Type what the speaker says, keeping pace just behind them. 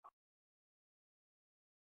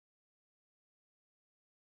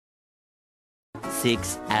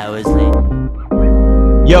6 hours later.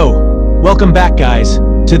 Yo, welcome back guys,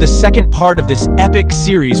 to the second part of this epic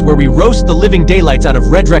series where we roast the living daylights out of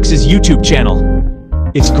Redrex's YouTube channel.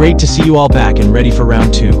 It's great to see you all back and ready for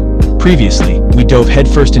round 2. Previously, we dove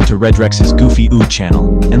headfirst into Redrex's Goofy Ooh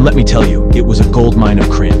channel, and let me tell you, it was a goldmine of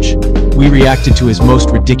cringe. We reacted to his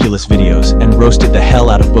most ridiculous videos and roasted the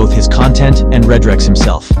hell out of both his content and Redrex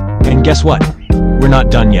himself. And guess what? We're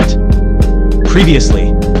not done yet.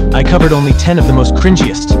 Previously, I covered only 10 of the most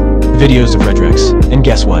cringiest videos of Redrex, and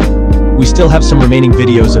guess what? We still have some remaining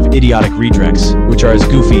videos of idiotic Redrex, which are as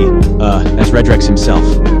goofy, as Redrex himself.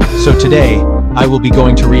 So today, I will be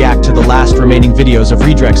going to react to the last remaining videos of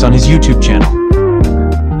Redrex on his YouTube channel.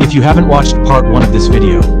 If you haven't watched part 1 of this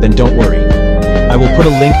video, then don't worry. I will put a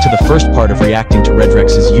link to the first part of reacting to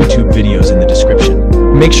Redrex's YouTube videos in the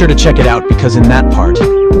description. Make sure to check it out because in that part,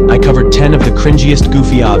 I covered 10 of the cringiest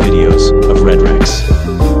Goofy Ah videos of Redrex.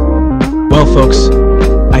 Well folks,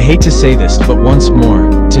 I hate to say this, but once more,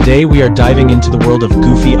 today we are diving into the world of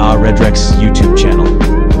Goofy Ah Redrex's YouTube channel.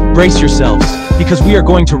 Brace yourselves, because we are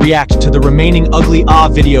going to react to the remaining ugly ah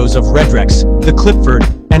videos of Redrex, the Clifford,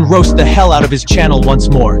 and roast the hell out of his channel once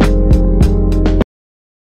more.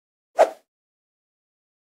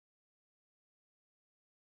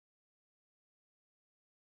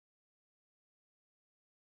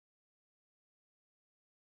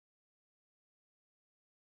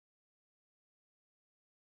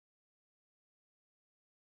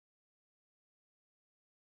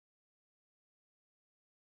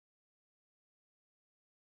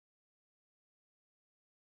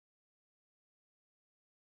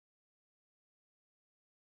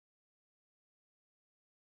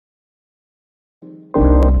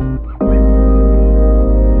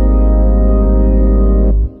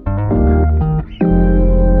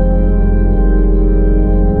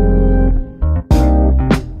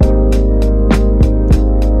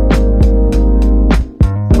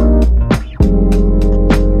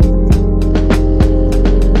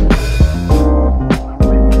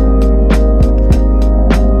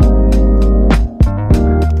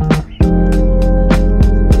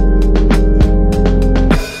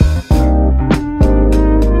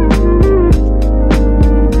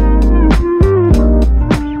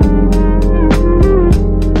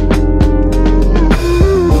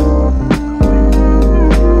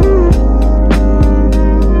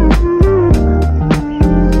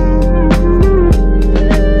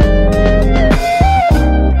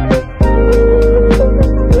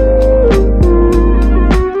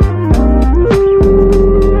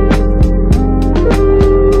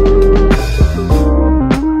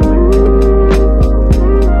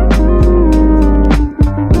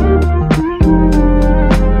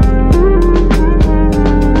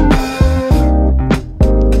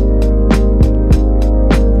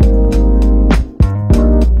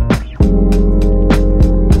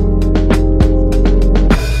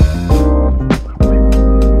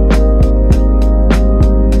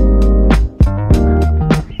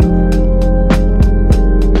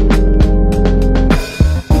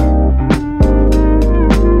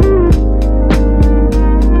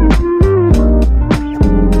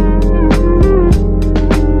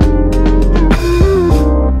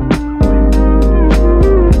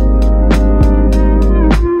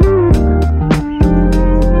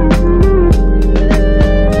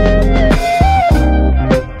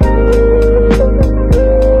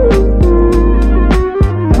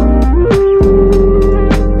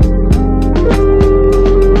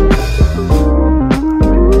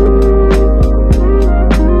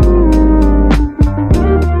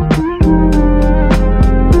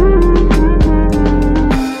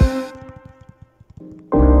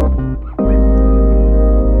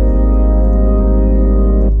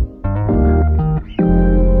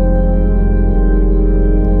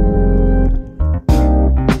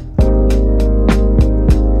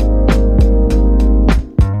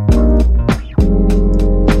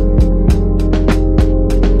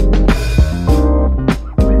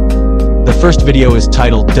 The first video is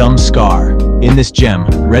titled Dumb Scar. In this gem,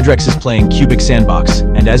 Redrex is playing Cubic Sandbox,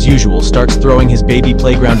 and as usual starts throwing his baby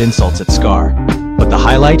playground insults at Scar. But the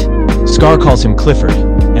highlight? Scar calls him Clifford,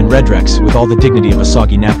 and Redrex, with all the dignity of a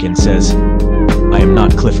soggy napkin, says, "I am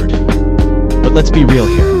not Clifford." But let's be real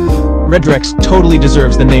here. Redrex totally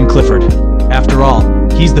deserves the name Clifford. After all,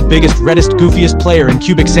 he's the biggest, reddest, goofiest player in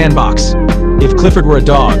Cubic Sandbox. If Clifford were a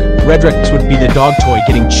dog, Redrex would be the dog toy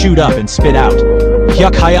getting chewed up and spit out.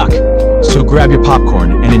 Yuck hayuck. So grab your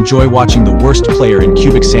popcorn and enjoy watching the worst player in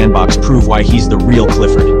Cubic Sandbox prove why he's the real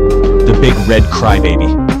Clifford. The big red crybaby.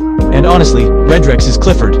 And honestly, Redrex is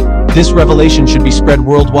Clifford. This revelation should be spread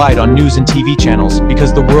worldwide on news and TV channels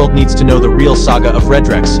because the world needs to know the real saga of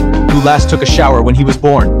Redrex, who last took a shower when he was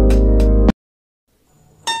born.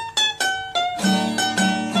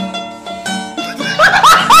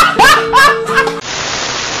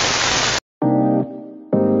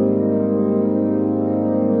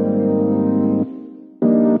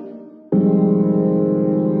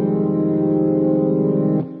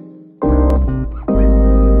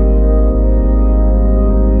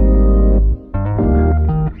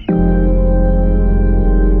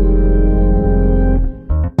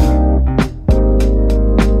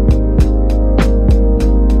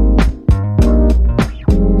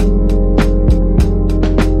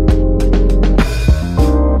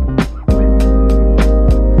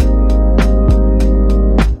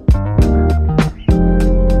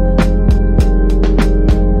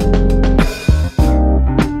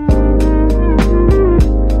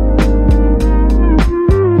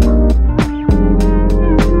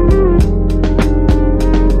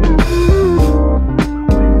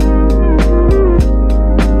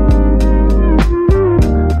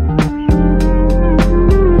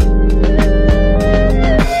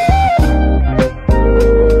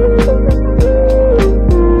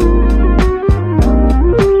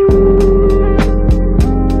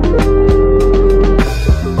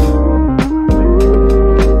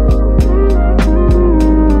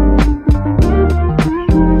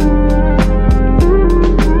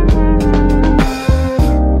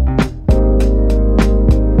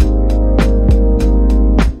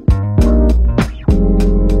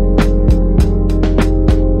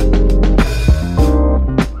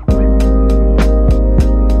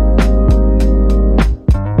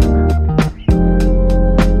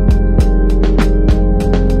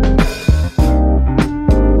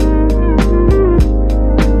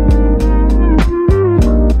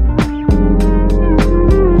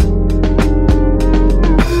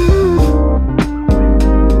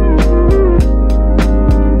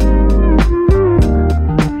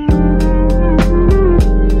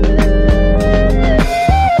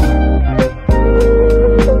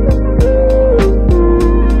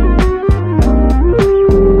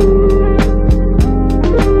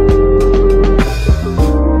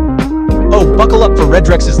 Buckle up for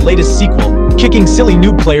Redrex's latest sequel, kicking silly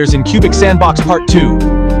noob players in Cubic Sandbox Part 2.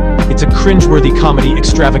 It's a cringe-worthy comedy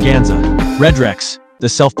extravaganza. Redrex, the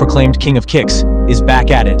self-proclaimed king of kicks, is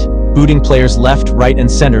back at it, booting players left, right, and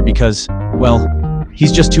center because, well,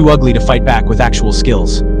 he's just too ugly to fight back with actual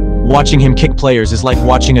skills. Watching him kick players is like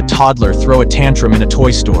watching a toddler throw a tantrum in a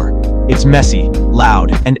toy store. It's messy,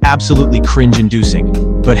 loud, and absolutely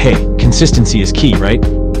cringe-inducing. But hey, consistency is key, right?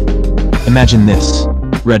 Imagine this,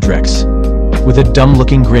 Redrex, with a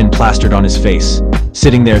dumb-looking grin plastered on his face,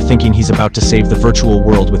 sitting there thinking he's about to save the virtual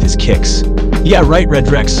world with his kicks. Yeah, right,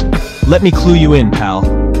 Redrex. Let me clue you in, pal.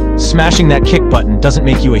 Smashing that kick button doesn't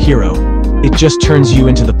make you a hero. It just turns you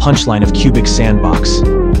into the punchline of Cubic Sandbox.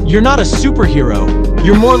 You're not a superhero.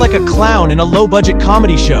 You're more like a clown in a low-budget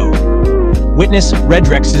comedy show. Witness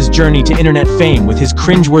Redrex's journey to internet fame with his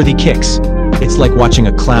cringe-worthy kicks. It's like watching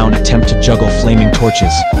a clown attempt to juggle flaming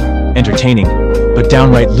torches. Entertaining, but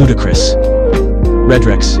downright ludicrous.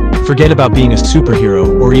 Redrex, forget about being a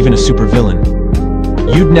superhero or even a supervillain.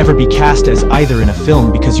 You'd never be cast as either in a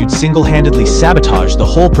film because you'd single-handedly sabotage the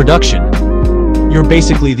whole production. You're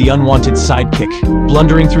basically the unwanted sidekick,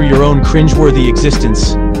 blundering through your own cringe-worthy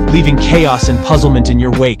existence, leaving chaos and puzzlement in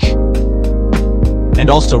your wake. And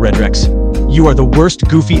also, Redrex, you are the worst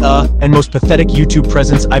goofy and most pathetic YouTube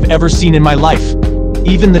presence I've ever seen in my life.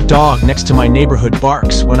 Even the dog next to my neighborhood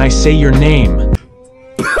barks when I say your name.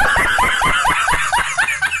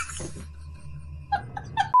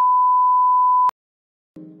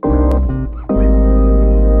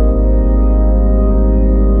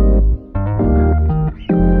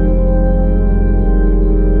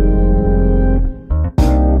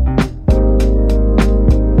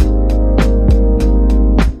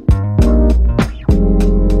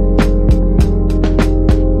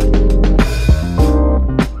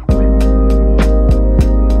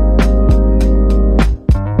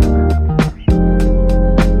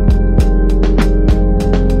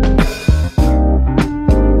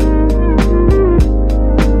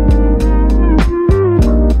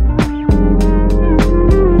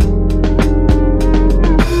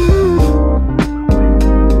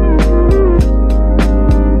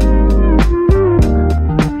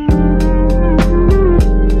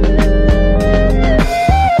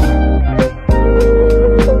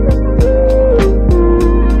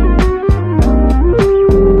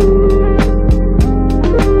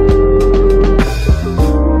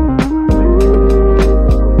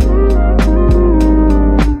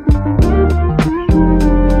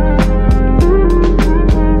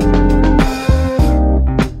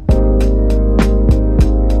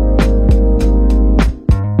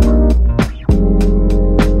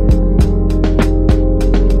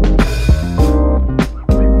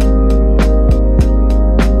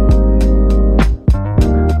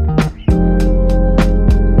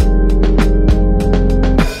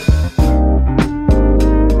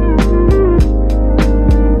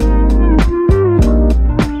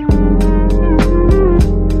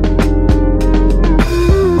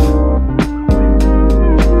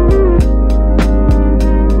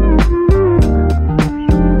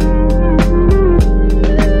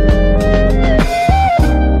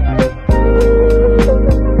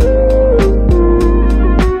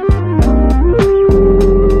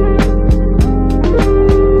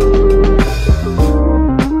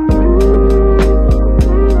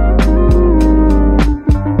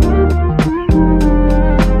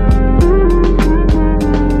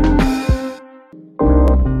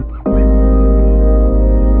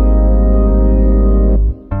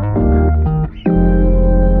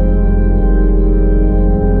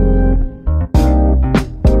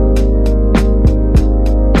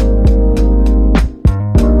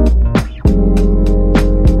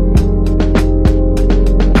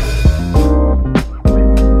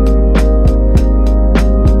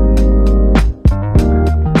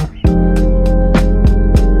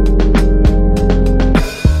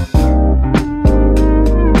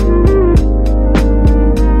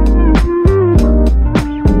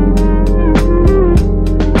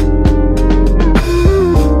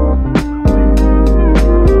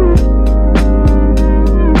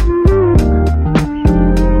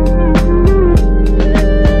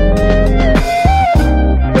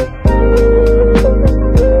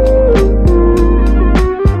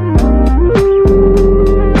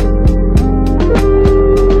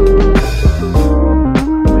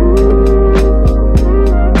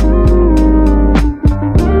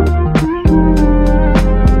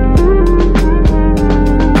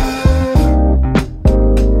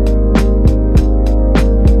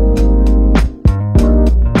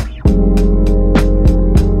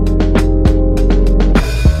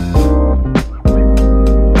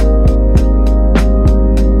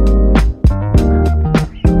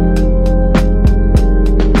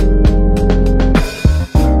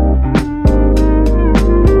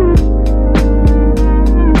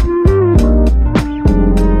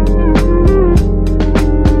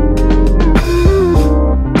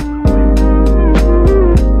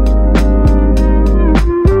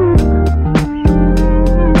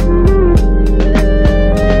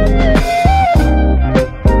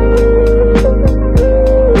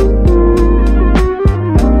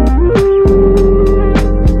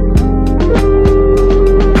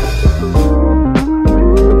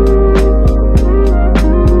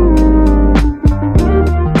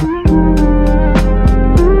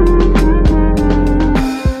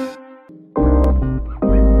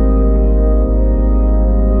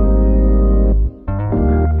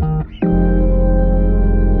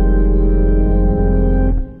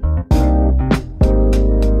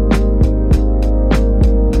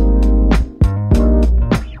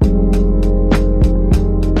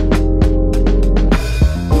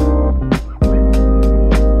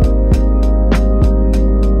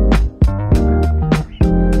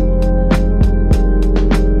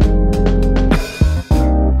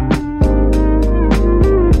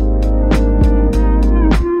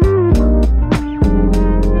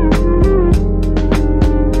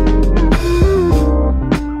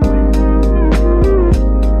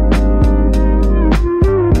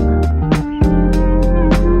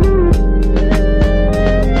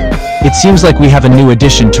 seems like we have a new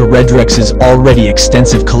addition to Redrex's already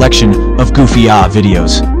extensive collection of goofy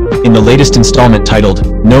videos. In the latest installment titled,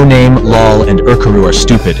 No Name, LOL, and Urkaru Are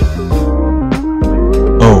Stupid.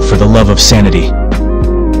 Oh, for the love of sanity.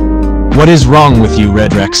 What is wrong with you,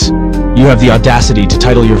 Redrex? You have the audacity to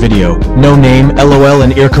title your video, No Name, LOL,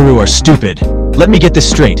 and Urkaru Are Stupid. Let me get this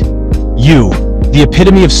straight. You, the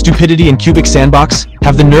epitome of stupidity in Cubic Sandbox,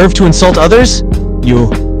 have the nerve to insult others?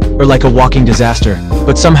 You are like a walking disaster,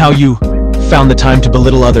 but somehow you found the time to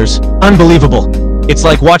belittle others. Unbelievable. It's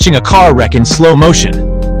like watching a car wreck in slow motion,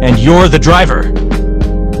 and you're the driver.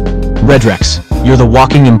 Redrex, you're the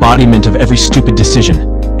walking embodiment of every stupid decision,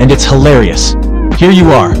 and it's hilarious. Here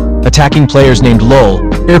you are, attacking players named LOL,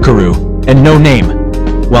 Urkaru, and No Name,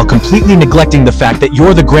 while completely neglecting the fact that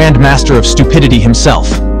you're the Grand Master of stupidity himself.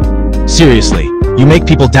 Seriously, you make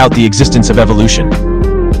people doubt the existence of evolution.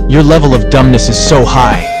 Your level of dumbness is so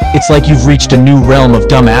high, it's like you've reached a new realm of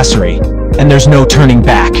dumbassery, and there's no turning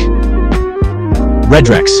back.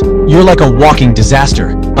 Redrex, you're like a walking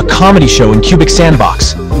disaster, a comedy show in Cubic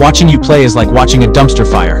Sandbox. Watching you play is like watching a dumpster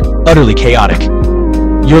fire, utterly chaotic.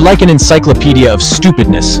 You're like an encyclopedia of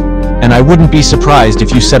stupidness, and I wouldn't be surprised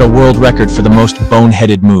if you set a world record for the most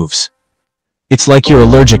boneheaded moves. It's like you're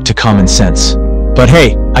allergic to common sense. But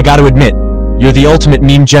hey, I gotta admit, you're the ultimate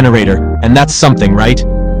meme generator, and that's something, right?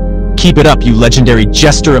 Keep it up, you legendary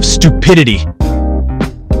jester of stupidity!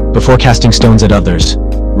 Before casting stones at others,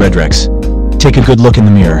 Redrex, take a good look in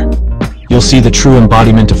the mirror. You'll see the true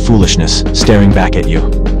embodiment of foolishness staring back at you.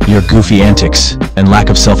 Your goofy antics and lack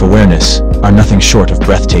of self-awareness are nothing short of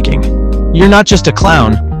breathtaking. You're not just a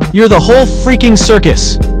clown, you're the whole freaking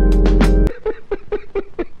circus!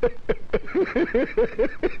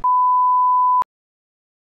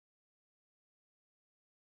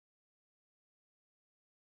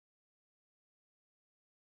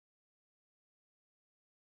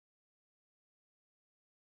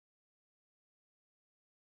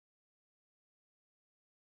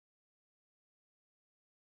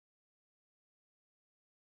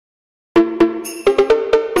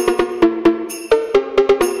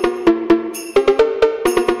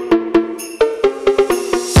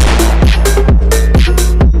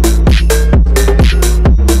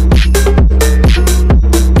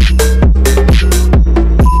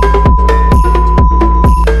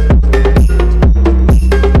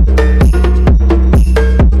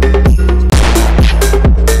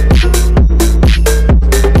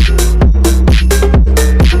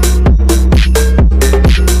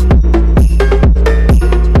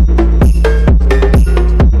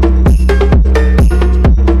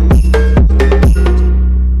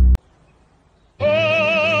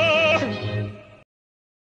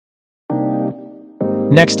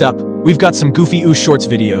 Next up, we've got some Goofy Ooh Shorts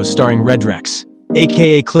videos starring Redrex,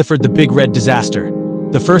 aka Clifford the Big Red Disaster.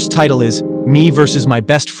 The first title is, Me versus My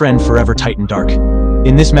Best Friend Forever Titan Dark.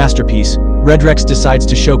 In this masterpiece, Redrex decides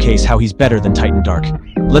to showcase how he's better than Titan Dark.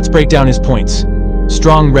 Let's break down his points.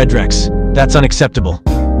 Strong Redrex, that's unacceptable.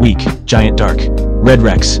 Weak, Giant Dark.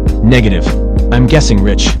 Redrex, negative. I'm guessing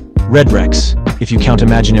rich. Redrex, if you count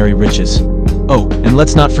imaginary riches. Oh, and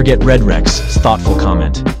let's not forget Redrex's thoughtful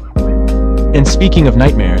comment. And speaking of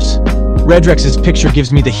nightmares, Redrex's picture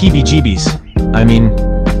gives me the heebie-jeebies. I mean,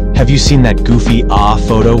 have you seen that goofy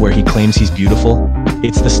photo where he claims he's beautiful?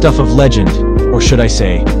 It's the stuff of legend, or should I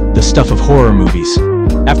say, the stuff of horror movies.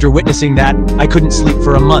 After witnessing that, I couldn't sleep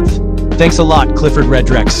for a month. Thanks a lot, Clifford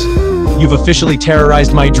Redrex. You've officially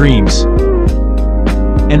terrorized my dreams.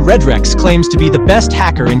 And Redrex claims to be the best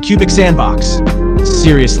hacker in Cubic Sandbox.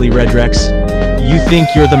 Seriously, Redrex? You think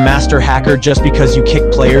you're the master hacker just because you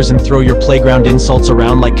kick players and throw your playground insults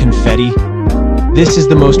around like confetti? This is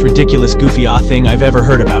the most ridiculous goofy thing I've ever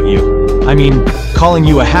heard about you. I mean, calling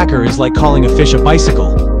you a hacker is like calling a fish a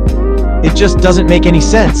bicycle. It just doesn't make any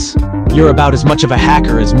sense. You're about as much of a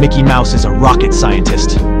hacker as Mickey Mouse is a rocket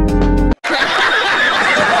scientist.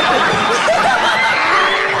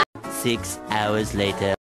 6 hours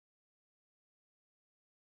later.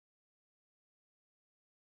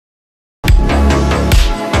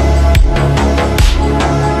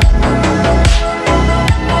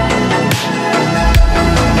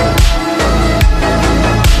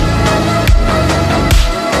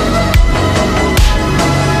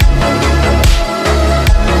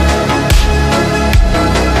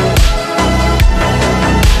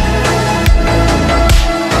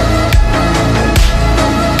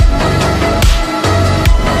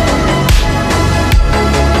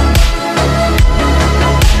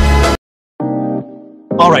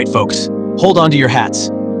 Alright folks, hold on to your hats,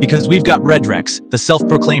 because we've got Redrex, the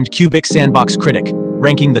self-proclaimed Cubic Sandbox critic,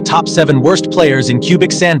 ranking the top 7 worst players in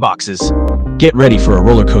Cubic Sandboxes. Get ready for a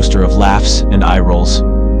roller coaster of laughs and eye rolls.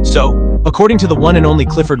 So, according to the one and only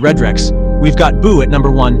Clifford Redrex, we've got Boo at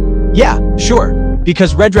number 1. Yeah, sure,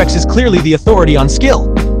 because Redrex is clearly the authority on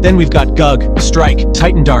skill. Then we've got Gug, Strike,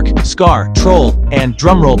 Titan Dark, Scar, Troll, and,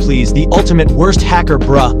 drumroll please, the ultimate worst hacker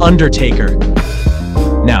bruh, Undertaker.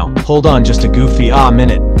 Now, hold on just a goofy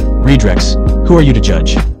minute. Redrex, who are you to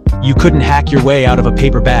judge? You couldn't hack your way out of a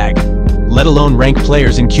paper bag, let alone rank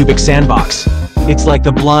players in Cubic Sandbox. It's like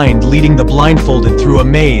the blind leading the blindfolded through a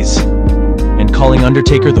maze. And calling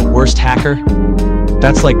Undertaker the worst hacker?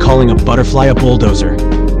 That's like calling a butterfly a bulldozer.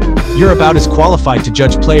 You're about as qualified to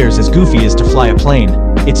judge players as Goofy is to fly a plane.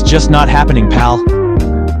 It's just not happening, pal.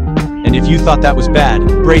 And if you thought that was bad,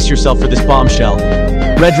 brace yourself for this bombshell.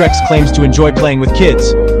 Redrex claims to enjoy playing with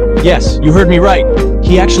kids. Yes, you heard me right.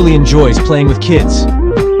 He actually enjoys playing with kids.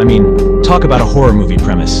 I mean, talk about a horror movie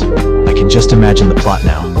premise. I can just imagine the plot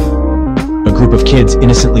now. A group of kids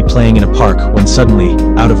innocently playing in a park when suddenly,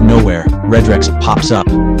 out of nowhere, Redrex pops up,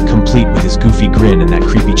 complete with his goofy grin and that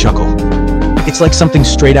creepy chuckle. It's like something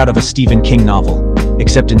straight out of a Stephen King novel,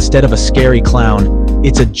 except instead of a scary clown,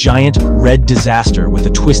 it's a giant red disaster with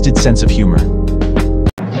a twisted sense of humor.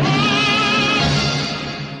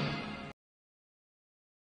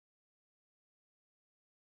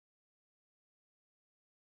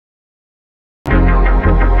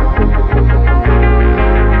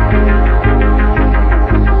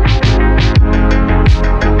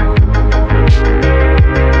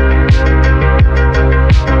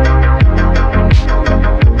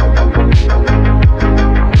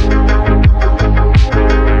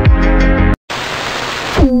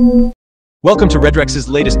 Welcome to Redrex's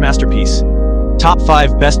latest masterpiece. Top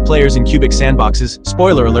 5 best players in Cubic Sandboxes.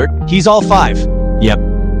 Spoiler alert, he's all 5. Yep,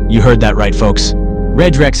 you heard that right, folks.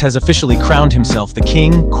 Redrex has officially crowned himself the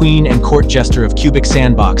king, queen, and court jester of Cubic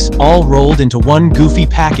Sandbox, all rolled into one goofy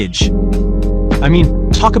package. I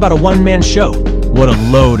mean, talk about a one-man show. What a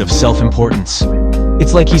load of self-importance.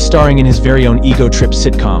 It's like he's starring in his very own ego trip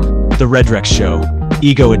sitcom, The Redrex Show,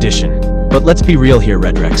 Ego Edition. But let's be real here,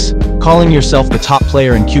 Redrex. Calling yourself the top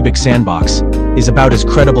player in Cubic Sandbox is about as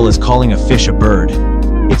credible as calling a fish a bird.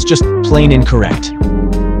 It's just plain incorrect.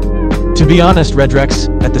 To be honest, Redrex,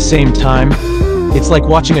 at the same time, it's like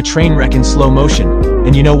watching a train wreck in slow motion.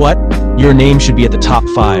 And you know what? Your name should be at the top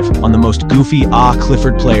 5 on the most goofy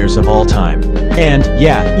Clifford players of all time. And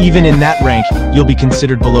yeah, even in that rank, you'll be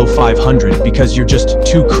considered below 500 because you're just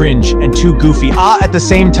too cringe and too goofy at the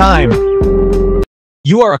same time.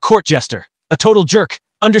 You are a court jester, a total jerk,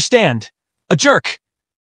 understand? A jerk!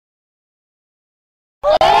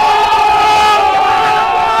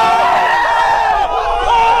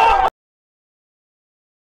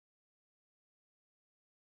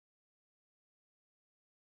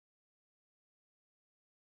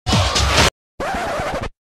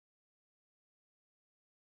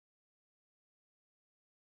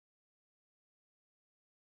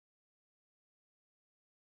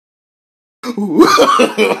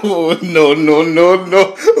 No, no, no,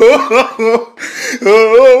 no.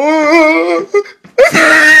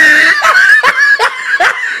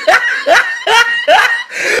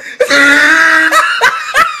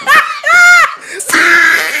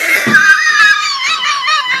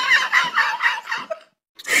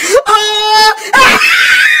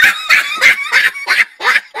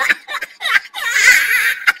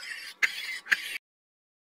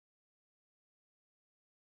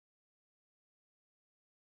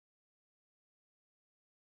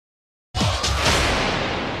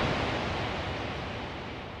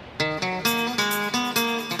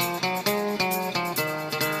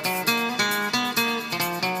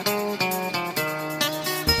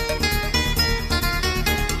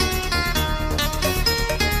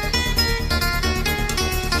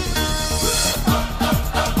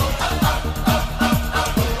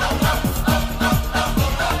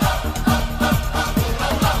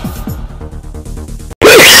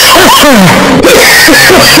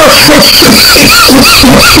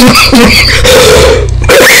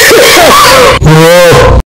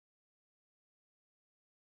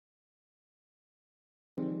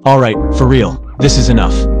 Alright, for real, this is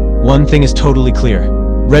enough. One thing is totally clear.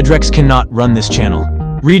 Redrex cannot run this channel.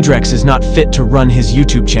 Redrex is not fit to run his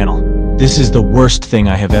YouTube channel. This is the worst thing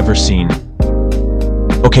I have ever seen.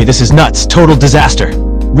 Okay, this is nuts, total disaster.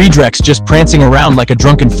 Redrex just prancing around like a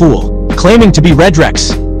drunken fool, claiming to be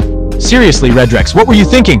Redrex. Seriously, Redrex, what were you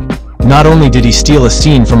thinking? Not only did he steal a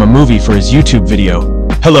scene from a movie for his YouTube video,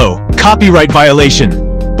 hello, copyright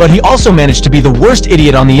violation, but he also managed to be the worst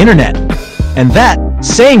idiot on the internet. And that,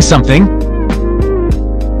 saying something.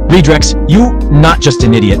 Redrex, you not just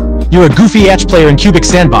an idiot, you're a goofy-ass player in Cubic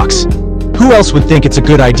Sandbox. Who else would think it's a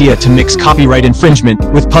good idea to mix copyright infringement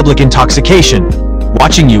with public intoxication?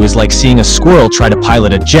 Watching you is like seeing a squirrel try to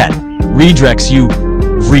pilot a jet. Redrex,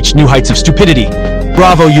 you've reached new heights of stupidity.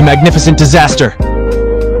 Bravo, you magnificent disaster!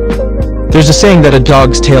 There's a saying that a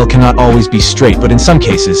dog's tail cannot always be straight, but in some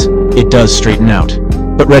cases, it does straighten out.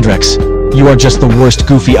 But Redrex, you are just the worst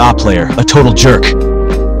goofy player, a total jerk.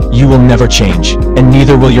 You will never change, and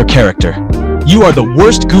neither will your character. You are the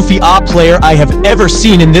worst goofy player I have ever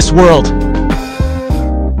seen in this world.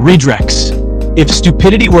 Redrex, if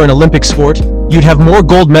stupidity were an Olympic sport, you'd have more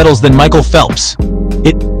gold medals than Michael Phelps.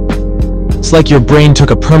 It's like your brain took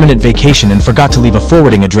a permanent vacation and forgot to leave a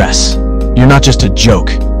forwarding address. You're not just a joke.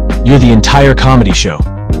 You're the entire comedy show.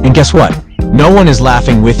 And guess what? No one is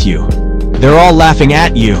laughing with you. They're all laughing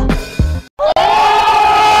at you.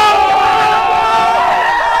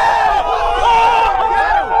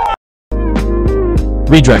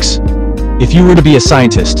 Redrex, if you were to be a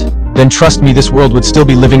scientist, then trust me, this world would still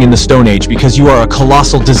be living in the Stone Age because you are a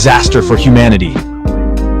colossal disaster for humanity.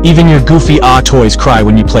 Even your goofy toys cry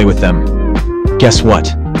when you play with them. Guess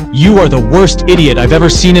what? You are the worst idiot I've ever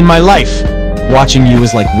seen in my life. Watching you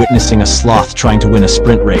is like witnessing a sloth trying to win a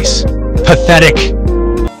sprint race. Pathetic!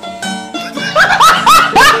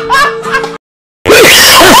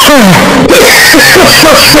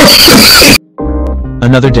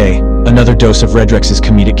 Another day, another dose of Redrex's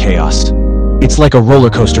comedic chaos. It's like a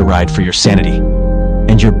roller coaster ride for your sanity,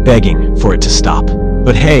 and you're begging for it to stop.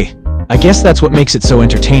 But hey, I guess that's what makes it so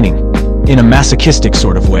entertaining, in a masochistic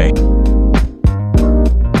sort of way.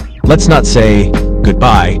 Let's not say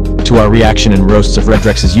goodbye to our reaction and roasts of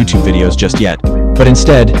Redrex's YouTube videos just yet, but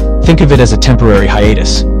instead, think of it as a temporary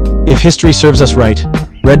hiatus. If history serves us right,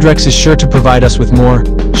 Redrex is sure to provide us with more,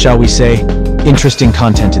 shall we say, interesting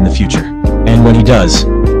content in the future. And when he does,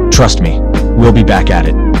 trust me, we'll be back at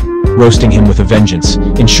it, roasting him with a vengeance,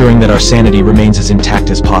 ensuring that our sanity remains as intact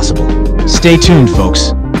as possible. Stay tuned,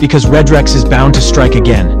 folks, because Redrex is bound to strike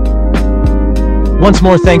again. Once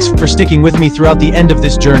more, thanks for sticking with me throughout the end of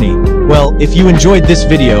this journey. Well, if you enjoyed this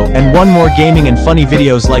video and want more gaming and funny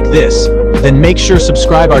videos like this, then make sure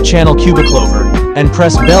subscribe our channel Cubiclover and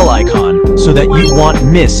press bell icon so that you won't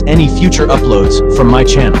miss any future uploads from my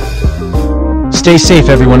channel. Stay safe,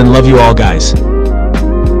 everyone, and love you all, guys.